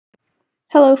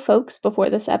Hello, folks. Before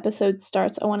this episode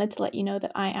starts, I wanted to let you know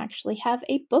that I actually have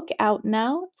a book out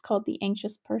now. It's called The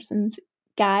Anxious Person's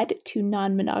Guide to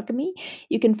Non-Monogamy.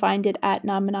 You can find it at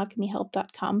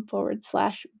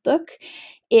nonmonogamyhelp.com/book.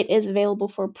 It is available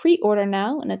for pre-order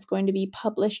now, and it's going to be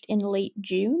published in late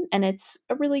June, and it's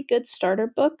a really good starter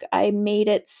book. I made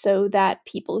it so that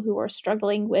people who are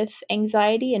struggling with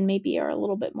anxiety and maybe are a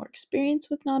little bit more experienced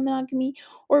with non-monogamy,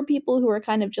 or people who are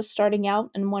kind of just starting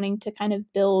out and wanting to kind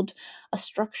of build a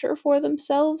structure for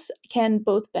themselves can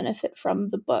both benefit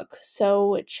from the book.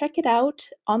 So check it out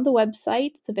on the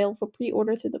website. It's available for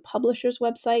pre-order through the publisher's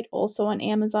website, also on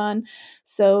Amazon.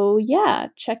 So yeah,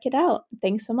 check it out.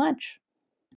 Thanks so much.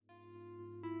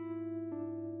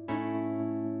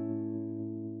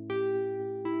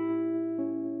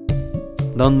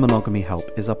 Non-Monogamy Help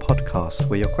is a podcast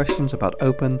where your questions about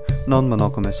open,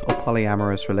 non-monogamous or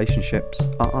polyamorous relationships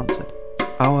are answered.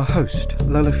 Our host,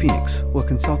 Lola Phoenix, will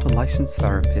consult a licensed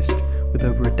therapist with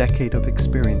over a decade of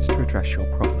experience to address your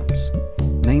problems.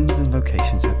 Names and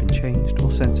locations have been changed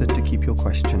or censored to keep your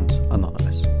questions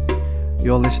anonymous.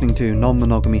 You're listening to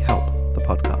Non-Monogamy Help, the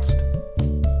podcast.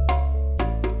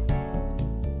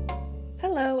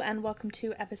 Hello, and welcome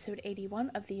to episode 81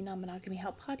 of the Non-Monogamy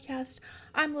Help podcast.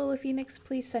 I'm Lola Phoenix.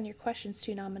 Please send your questions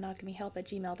to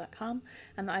nonmonogamyhelp@gmail.com,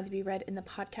 and they'll either be read in the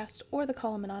podcast or the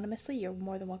column anonymously. You're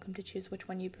more than welcome to choose which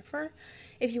one you prefer.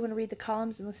 If you want to read the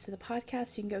columns and listen to the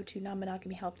podcast, you can go to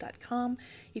nonmonogamyhelp.com.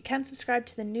 You can subscribe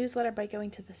to the newsletter by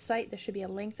going to the site. There should be a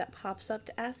link that pops up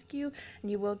to ask you,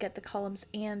 and you will get the columns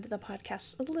and the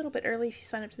podcast a little bit early if you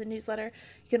sign up to the newsletter.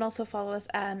 You can also follow us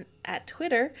at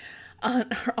Twitter.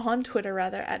 On Twitter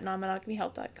at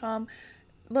nonmonogamyhelp.com.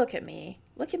 Look at me,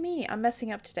 I'm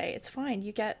messing up today. It's fine.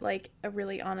 You get like a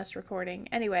really honest recording.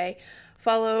 Anyway,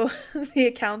 follow the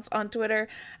accounts on Twitter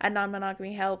at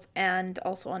nonmonogamyhelp and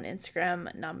also on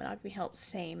Instagram, nonmonogamyhelp,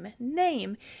 same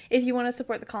name. If you want to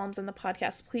support the columns and the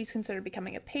podcast, please consider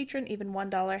becoming a patron. Even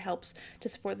 $1 helps to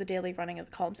support the daily running of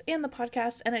the columns and the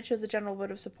podcast, and it shows a general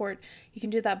vote of support. You can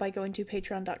do that by going to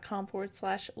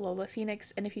patreon.com/Lola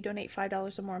Phoenix, and if you donate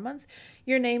 $5 or more a month,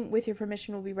 your name, with your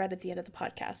permission, will be read at the end of the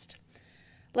podcast.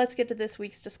 Let's get to this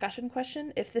week's discussion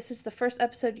question. If this is the first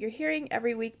episode you're hearing,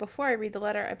 every week before I read the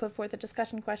letter, I put forth a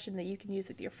discussion question that you can use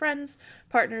with your friends,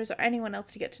 partners, or anyone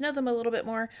else to get to know them a little bit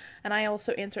more, and I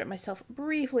also answer it myself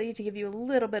briefly to give you a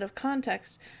little bit of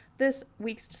context. This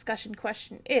week's discussion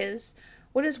question is,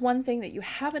 what is one thing that you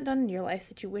haven't done in your life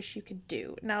that you wish you could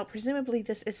do? Now, presumably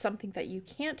this is something that you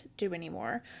can't do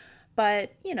anymore,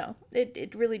 but,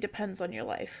 it really depends on your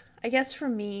life. I guess for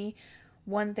me,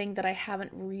 one thing that I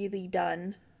haven't really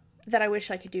done that I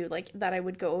wish I could do, like that I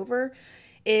would go over,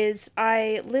 is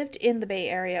I lived in the Bay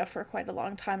Area for quite a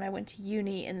long time. I went to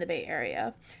uni in the Bay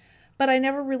Area, but I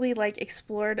never really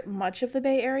explored much of the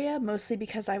Bay Area, mostly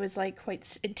because I was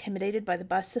quite intimidated by the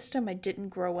bus system. I didn't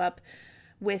grow up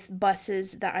with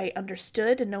buses that I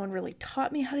understood, and no one really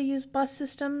taught me how to use bus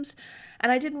systems,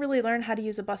 and I didn't really learn how to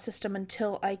use a bus system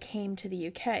until I came to the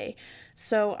UK.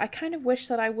 So I kind of wish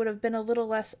that I would have been a little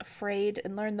less afraid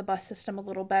and learned the bus system a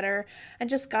little better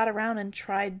and just got around and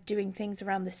tried doing things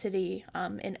around the city,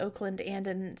 in Oakland and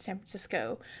in San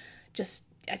Francisco.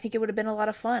 I think it would have been a lot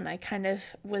of fun. I kind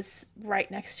of was right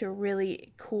next to a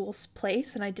really cool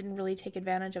place, and I didn't really take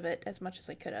advantage of it as much as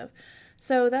I could have.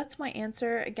 So that's my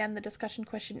answer. Again, the discussion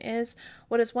question is,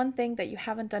 what is one thing that you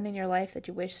haven't done in your life that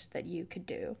you wish that you could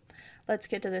do? Let's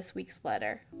get to this week's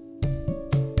letter.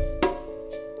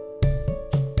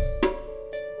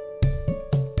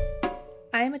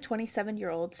 I am a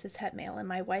 27-year-old cishet male, and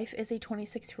my wife is a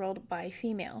 26-year-old bi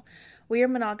female. We are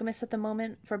monogamous at the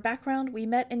moment. For background, we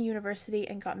met in university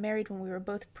and got married when we were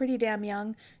both pretty damn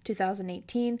young,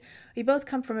 2018. We both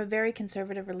come from a very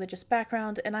conservative religious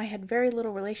background, and I had very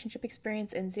little relationship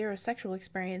experience and zero sexual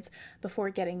experience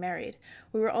before getting married.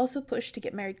 We were also pushed to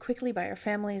get married quickly by our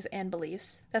families and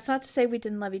beliefs. That's not to say we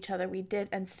didn't love each other. We did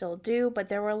and still do, but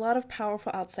there were a lot of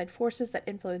powerful outside forces that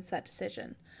influenced that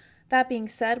decision. That being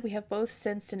said, we have both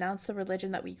since denounced the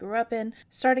religion that we grew up in,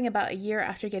 starting about a year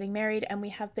after getting married, and we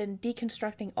have been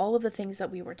deconstructing all of the things that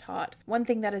we were taught. One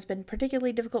thing that has been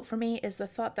particularly difficult for me is the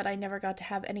thought that I never got to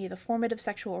have any of the formative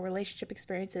sexual or relationship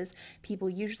experiences people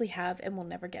usually have and will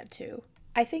never get to.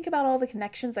 I think about all the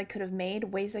connections I could have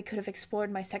made, ways I could have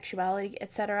explored my sexuality,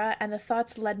 etc., and the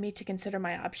thoughts led me to consider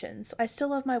my options. I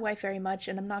still love my wife very much,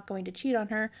 and I'm not going to cheat on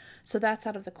her, so that's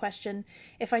out of the question.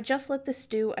 If I just let this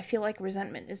stew, I feel like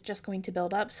resentment is just going to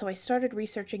build up, so I started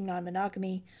researching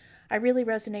non-monogamy. I really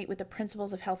resonate with the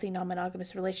principles of healthy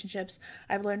non-monogamous relationships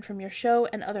I've learned from your show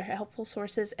and other helpful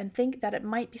sources, and think that it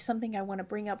might be something I want to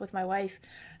bring up with my wife.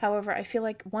 However, I feel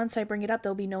like once I bring it up,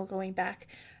 there'll be no going back,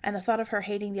 and the thought of her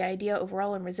hating the idea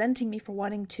overall and resenting me for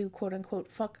wanting to quote-unquote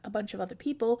fuck a bunch of other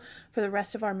people for the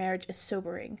rest of our marriage is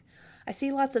sobering. I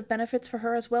see lots of benefits for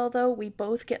her as well, though. We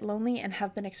both get lonely and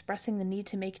have been expressing the need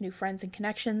to make new friends and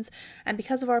connections, and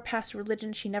because of our past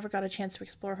religion, she never got a chance to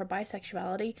explore her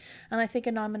bisexuality, and I think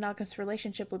a non-monogamous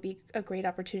relationship would be a great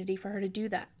opportunity for her to do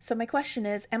that. So my question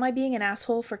is, am I being an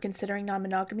asshole for considering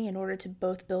non-monogamy in order to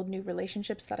both build new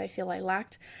relationships that I feel I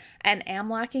lacked and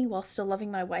am lacking while still loving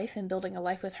my wife and building a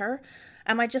life with her?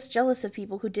 Am I just jealous of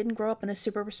people who didn't grow up in a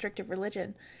super restrictive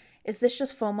religion? Is this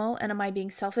just FOMO, and am I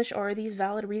being selfish, or are these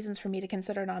valid reasons for me to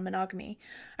consider non-monogamy?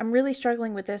 I'm really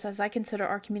struggling with this as I consider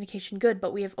our communication good,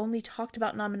 but we have only talked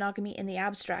about non-monogamy in the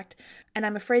abstract, and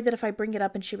I'm afraid that if I bring it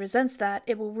up and she resents that,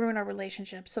 it will ruin our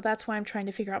relationship, so that's why I'm trying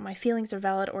to figure out my feelings are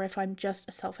valid or if I'm just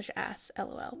a selfish ass,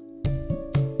 lol.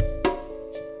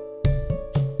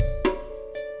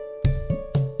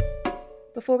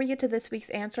 Before we get to this week's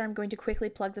answer, I'm going to quickly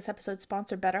plug this episode's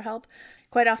sponsor, BetterHelp.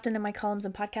 Quite often in my columns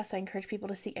and podcasts, I encourage people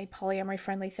to seek a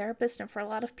polyamory-friendly therapist, and for a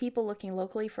lot of people, looking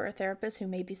locally for a therapist who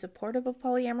may be supportive of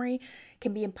polyamory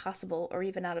can be impossible or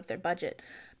even out of their budget.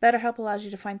 BetterHelp allows you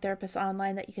to find therapists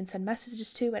online that you can send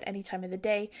messages to at any time of the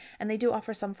day, and they do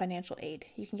offer some financial aid.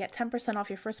 You can get 10% off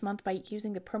your first month by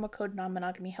using the promo code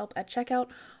non-monogamy-help at checkout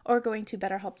or going to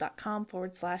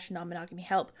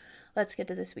betterhelp.com/non-monogamy-help. Let's get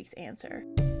to this week's answer.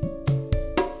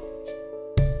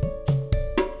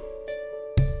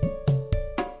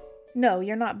 No,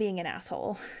 you're not being an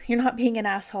asshole. You're not being an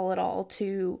asshole at all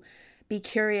to be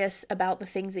curious about the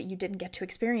things that you didn't get to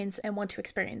experience and want to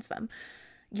experience them.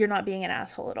 You're not being an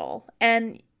asshole at all.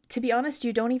 And to be honest,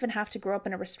 you don't even have to grow up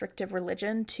in a restrictive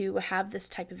religion to have this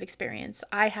type of experience.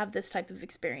 I have this type of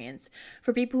experience.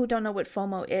 For people who don't know what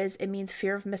FOMO is, it means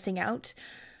fear of missing out.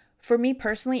 For me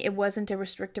personally, it wasn't a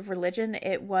restrictive religion.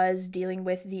 It was dealing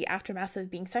with the aftermath of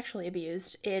being sexually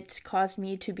abused. It caused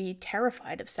me to be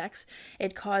terrified of sex.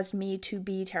 It caused me to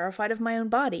be terrified of my own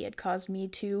body. It caused me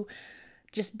to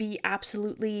just be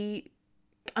absolutely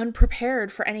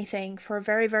unprepared for anything for a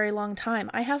very, very long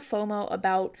time. I have FOMO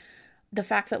about the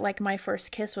fact that, like, my first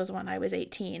kiss was when I was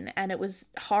 18, and it was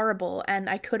horrible, and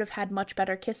I could have had much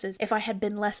better kisses if I had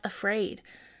been less afraid.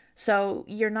 So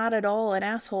you're not at all an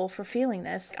asshole for feeling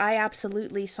this. I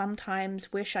absolutely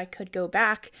sometimes wish I could go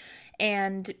back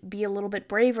and be a little bit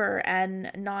braver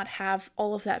and not have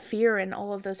all of that fear and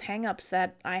all of those hangups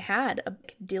that I had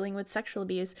dealing with sexual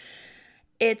abuse.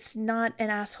 It's not an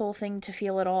asshole thing to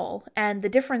feel at all. And the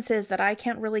difference is that I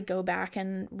can't really go back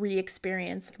and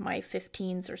re-experience my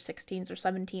 15s or 16s or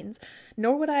 17s,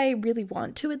 nor would I really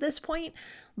want to at this point,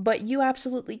 but you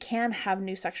absolutely can have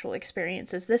new sexual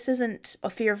experiences. This isn't a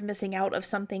fear of missing out of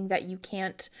something that you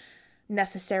can't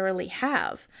necessarily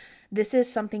have. This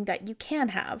is something that you can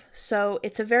have. So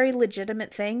it's a very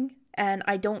legitimate thing, and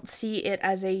I don't see it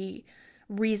as a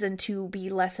reason to be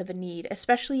less of a need,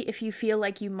 especially if you feel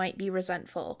like you might be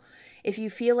resentful. If you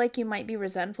feel like you might be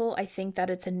resentful, I think that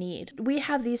it's a need. We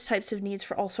have these types of needs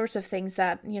for all sorts of things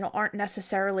that, aren't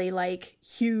necessarily like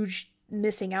huge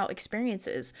missing out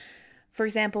experiences. For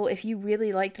example, if you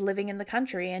really liked living in the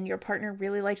country and your partner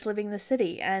really liked living in the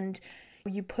city and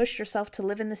you pushed yourself to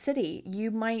live in the city,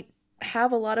 you might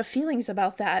have a lot of feelings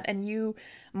about that, and you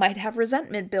might have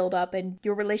resentment build up, and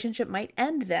your relationship might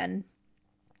end then,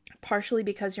 partially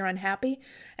because you're unhappy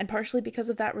and partially because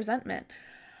of that resentment.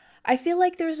 I feel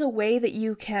like there's a way that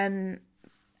you can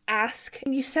ask.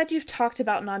 You said you've talked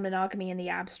about non-monogamy in the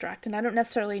abstract, and I don't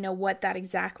necessarily know what that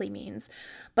exactly means,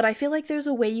 but I feel like there's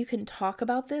a way you can talk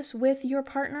about this with your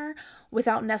partner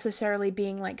without necessarily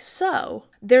being like, so.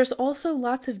 There's also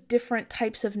lots of different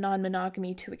types of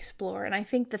non-monogamy to explore, and I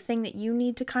think the thing that you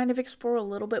need to kind of explore a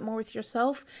little bit more with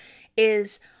yourself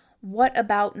is, what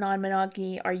about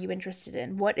non-monogamy are you interested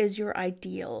in? What is your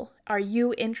ideal? Are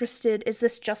you interested, is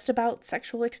this just about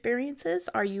sexual experiences?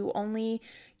 Are you only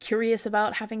curious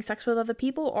about having sex with other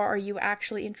people, or are you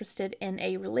actually interested in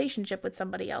a relationship with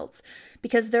somebody else?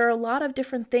 Because there are a lot of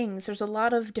different things. There's a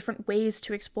lot of different ways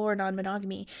to explore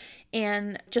non-monogamy,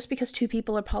 and just because two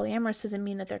people are polyamorous doesn't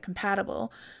mean that they're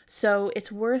compatible. So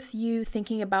it's worth you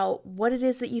thinking about what it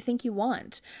is that you think you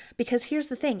want. Because here's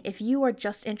the thing, if you are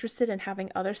just interested in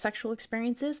having other sexual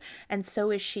experiences, and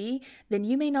so is she, then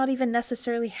you may not even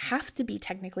necessarily have to be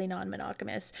technically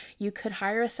non-monogamous. You could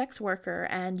hire a sex worker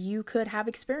and you could have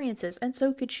experiences, and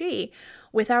so could she,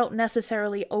 without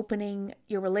necessarily opening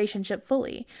your relationship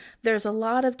fully. There's a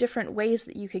lot of different ways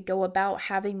that you could go about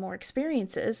having more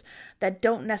experiences that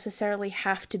don't necessarily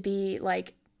have to be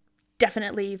like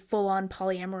definitely full-on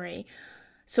polyamory.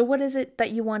 So what is it that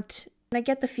you want? And I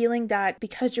get the feeling that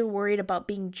because you're worried about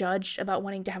being judged about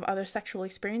wanting to have other sexual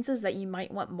experiences, that you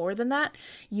might want more than that.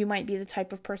 You might be the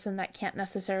type of person that can't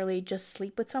necessarily just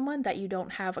sleep with someone that you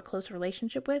don't have a close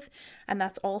relationship with, and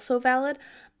that's also valid.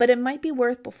 But it might be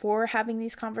worth, before having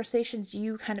these conversations,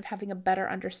 you kind of having a better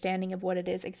understanding of what it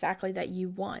is exactly that you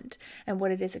want and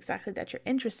what it is exactly that you're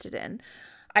interested in.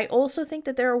 I also think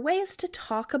that there are ways to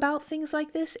talk about things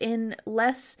like this in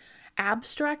less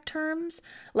abstract terms.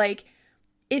 Like,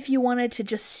 if you wanted to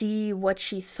just see what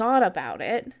she thought about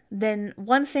it, then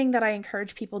one thing that I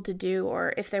encourage people to do,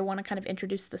 or if they want to kind of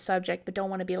introduce the subject but don't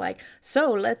want to be like,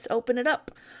 so let's open it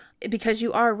up. Because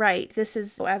you are right. This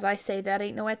is, as I say, that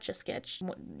ain't no etch-a-sketch.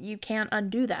 You can't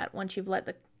undo that once you've let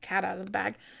the cat out of the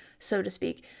bag, so to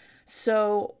speak.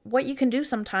 So what you can do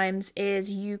sometimes is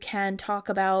you can talk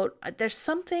about, there's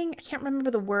something, I can't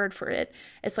remember the word for it.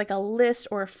 It's like a list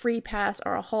or a free pass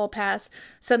or a hall pass,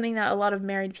 something that a lot of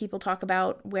married people talk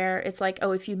about, where it's like,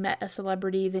 oh, if you met a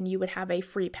celebrity, then you would have a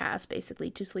free pass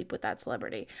basically to sleep with that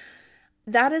celebrity.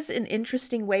 That is an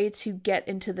interesting way to get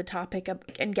into the topic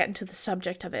and get into the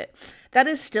subject of it. That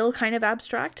is still kind of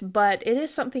abstract, but it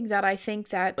is something that I think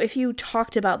that if you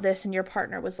talked about this and your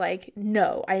partner was like,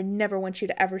 no, I never want you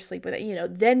to ever sleep with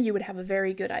it, then you would have a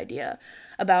very good idea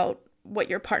about what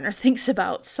your partner thinks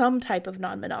about some type of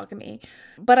non-monogamy.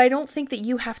 But I don't think that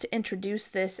you have to introduce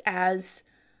this as,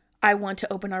 I want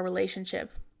to open our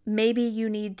relationship. Maybe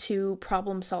you need to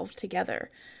problem solve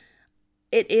together.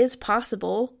 It is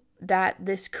possible that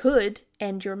this could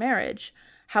end your marriage.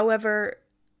 However,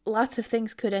 lots of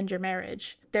things could end your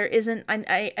marriage. There isn't, and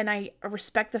I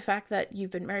respect the fact that you've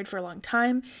been married for a long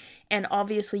time, and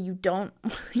obviously you don't,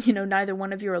 neither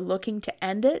one of you are looking to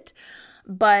end it.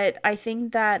 But I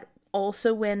think that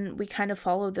also when we kind of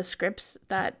follow the scripts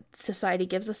that society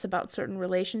gives us about certain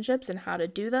relationships and how to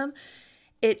do them,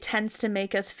 it tends to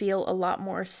make us feel a lot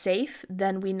more safe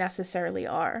than we necessarily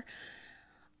are.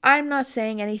 I'm not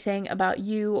saying anything about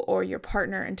you or your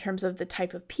partner in terms of the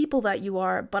type of people that you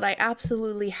are, but I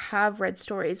absolutely have read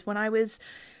stories. When I was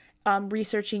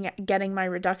researching getting my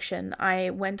reduction,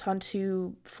 I went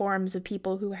onto forums of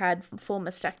people who had full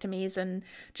mastectomies, and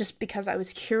just because I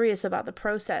was curious about the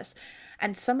process.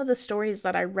 And some of the stories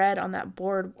that I read on that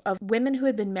board of women who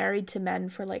had been married to men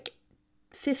for like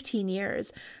 15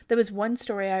 years. There was one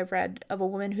story I read of a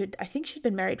woman who I think she'd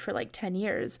been married for like 10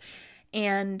 years.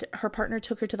 And her partner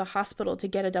took her to the hospital to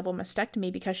get a double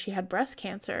mastectomy because she had breast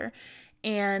cancer.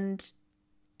 And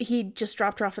he just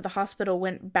dropped her off at the hospital,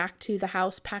 went back to the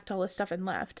house, packed all his stuff, and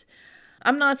left.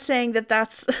 I'm not saying that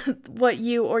that's what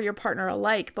you or your partner are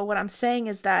like, but what I'm saying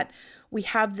is that we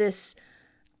have this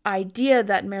idea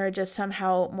that marriage is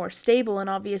somehow more stable. And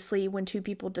obviously, when two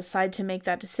people decide to make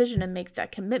that decision and make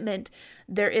that commitment,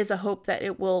 there is a hope that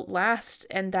it will last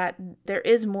and that there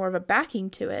is more of a backing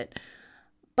to it.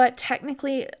 But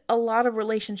technically, a lot of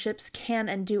relationships can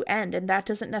and do end, and that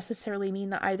doesn't necessarily mean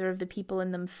that either of the people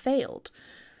in them failed.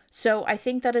 So I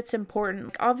think that it's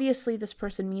important. Obviously, this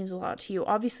person means a lot to you.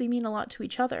 Obviously, mean a lot to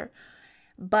each other.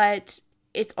 But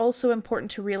it's also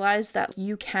important to realize that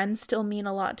you can still mean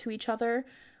a lot to each other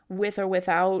with or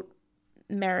without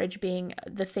marriage being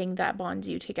the thing that bonds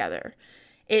you together.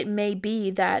 It may be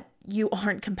that you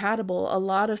aren't compatible. A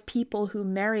lot of people who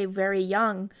marry very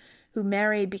young, who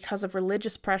marry because of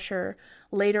religious pressure,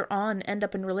 later on end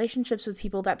up in relationships with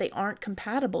people that they aren't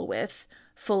compatible with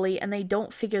fully, and they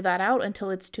don't figure that out until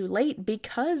it's too late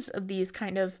because of these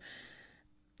kind of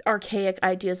archaic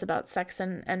ideas about sex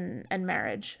and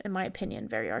marriage, in my opinion,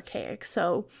 very archaic.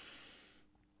 So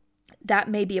that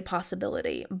may be a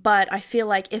possibility, but I feel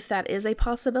like if that is a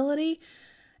possibility,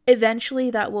 eventually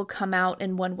that will come out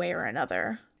in one way or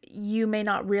another. You may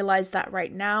not realize that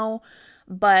right now,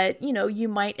 but, you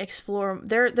might explore,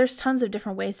 there's tons of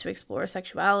different ways to explore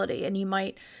sexuality, and you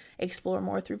might explore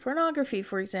more through pornography,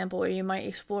 for example, or you might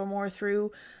explore more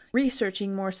through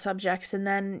researching more subjects, and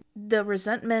then the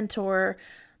resentment or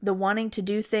the wanting to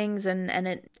do things,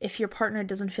 if your partner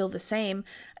doesn't feel the same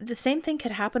thing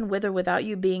could happen with or without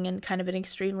you being in kind of an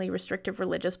extremely restrictive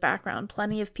religious background.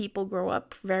 Plenty of people grow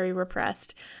up very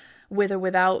repressed, with or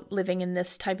without living in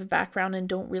this type of background, and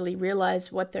don't really realize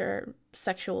what their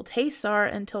sexual tastes are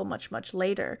until much, much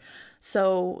later.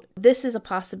 So this is a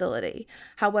possibility.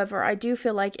 However, I do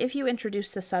feel like if you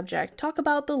introduce the subject, talk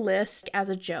about the list as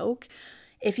a joke.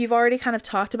 If you've already kind of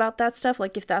talked about that stuff,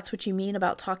 like if that's what you mean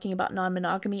about talking about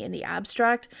non-monogamy in the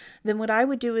abstract, then what I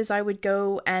would do is I would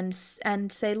go and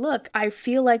say, look, I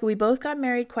feel like we both got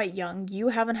married quite young. You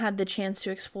haven't had the chance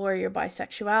to explore your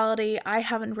bisexuality. I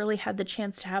haven't really had the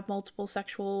chance to have multiple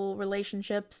sexual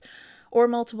relationships or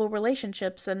multiple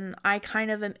relationships, and I kind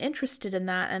of am interested in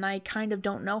that, and I kind of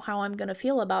don't know how I'm going to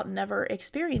feel about never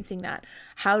experiencing that.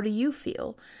 How do you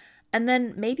feel? And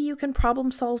then maybe you can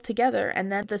problem solve together,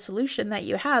 and then the solution that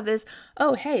you have is,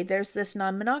 oh, hey, there's this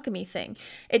non-monogamy thing.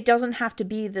 It doesn't have to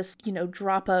be this,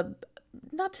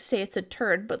 not to say it's a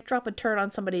turd, but drop a turd on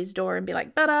somebody's door and be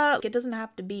like, ta-da! It doesn't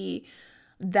have to be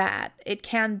that. It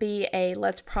can be a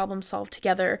let's problem solve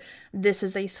together. This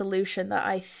is a solution that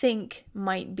I think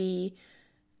might be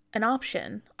an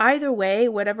option. Either way,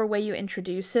 whatever way you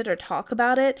introduce it or talk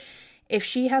about it, if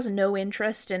she has no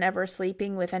interest in ever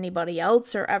sleeping with anybody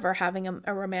else or ever having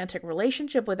a romantic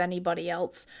relationship with anybody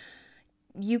else,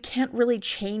 you can't really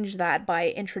change that by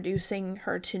introducing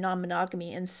her to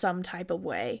non-monogamy in some type of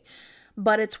way.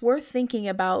 But it's worth thinking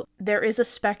about. There is a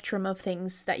spectrum of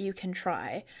things that you can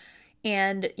try.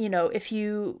 And,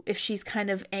 if she's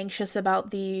kind of anxious about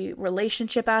the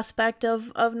relationship aspect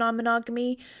of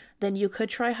non-monogamy, then you could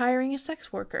try hiring a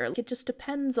sex worker. It just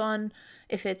depends on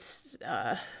if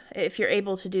you're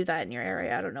able to do that in your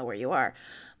area. I don't know where you are,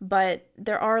 but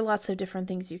there are lots of different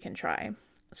things you can try.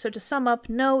 So to sum up,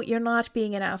 no, you're not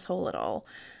being an asshole at all.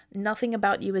 Nothing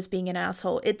about you is being an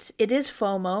asshole. It is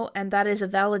FOMO, and that is a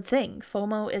valid thing.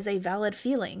 FOMO is a valid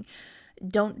feeling.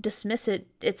 Don't dismiss it.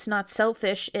 It's not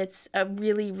selfish. It's a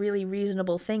really, really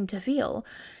reasonable thing to feel.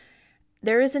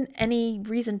 There isn't any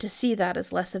reason to see that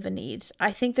as less of a need.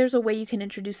 I think there's a way you can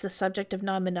introduce the subject of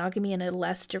non-monogamy in a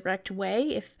less direct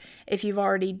way. If you've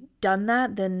already done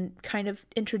that, then kind of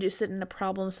introduce it in a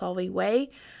problem-solving way.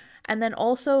 And then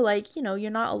also, you're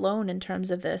not alone in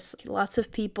terms of this. Lots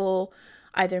of people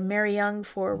either marry young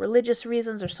for religious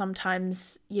reasons or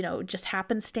sometimes, just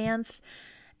happenstance,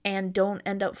 and don't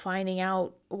end up finding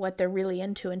out what they're really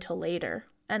into until later.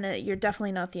 And you're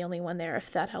definitely not the only one there,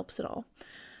 if that helps at all.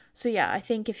 So yeah, I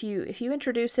think if you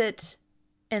introduce it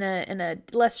in a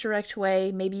less direct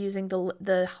way, maybe using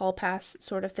the hall pass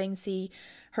sort of thing, see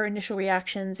her initial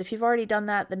reactions. If you've already done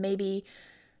that, then maybe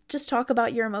just talk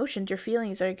about your emotions, your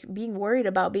feelings, like being worried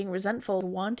about, being resentful,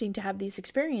 wanting to have these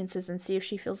experiences, and see if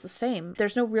she feels the same.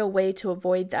 There's no real way to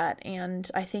avoid that, and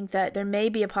I think that there may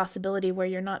be a possibility where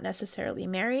you're not necessarily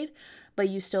married, but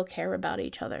you still care about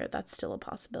each other. That's still a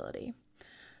possibility.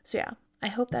 So yeah, I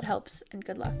hope that helps, and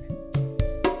good luck.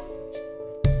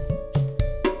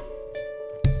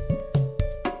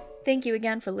 Thank you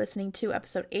again for listening to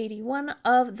episode 81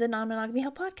 of the Non-Monogamy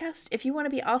Help podcast. If you want to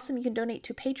be awesome, you can donate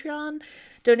to Patreon.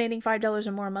 Donating $5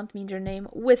 or more a month means your name,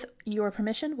 with your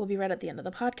permission, will be read at the end of the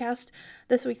podcast.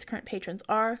 This week's current patrons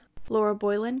are Laura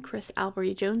Boylan, Chris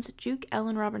Albury Jones, Juke,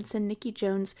 Ellen Robinson, Nikki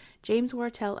Jones, James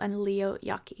Wartell, and Leo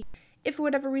Yaki. If for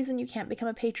whatever reason you can't become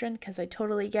a patron, because I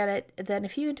totally get it, then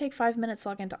if you can take 5 minutes,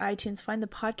 log into iTunes, find the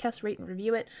podcast, rate and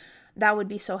review it, that would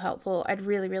be so helpful. I'd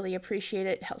really, really appreciate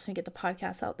it. It helps me get the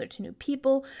podcast out there to new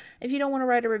people. If you don't want to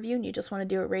write a review and you just want to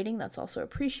do a rating, that's also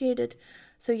appreciated.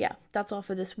 So yeah, that's all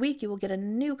for this week. You will get a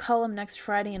new column next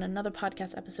Friday and another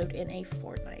podcast episode in a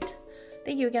fortnight.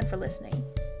 Thank you again for listening.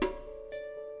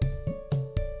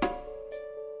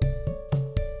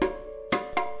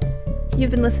 You've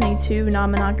been listening to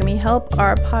Non-Monogamy Help.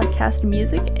 Our podcast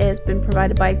music has been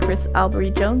provided by Chris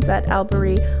Albury Jones at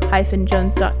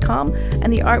albury-jones.com,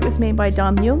 and the art was made by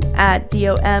Dom Jung at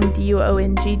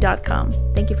domduong.com.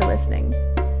 Thank you for listening.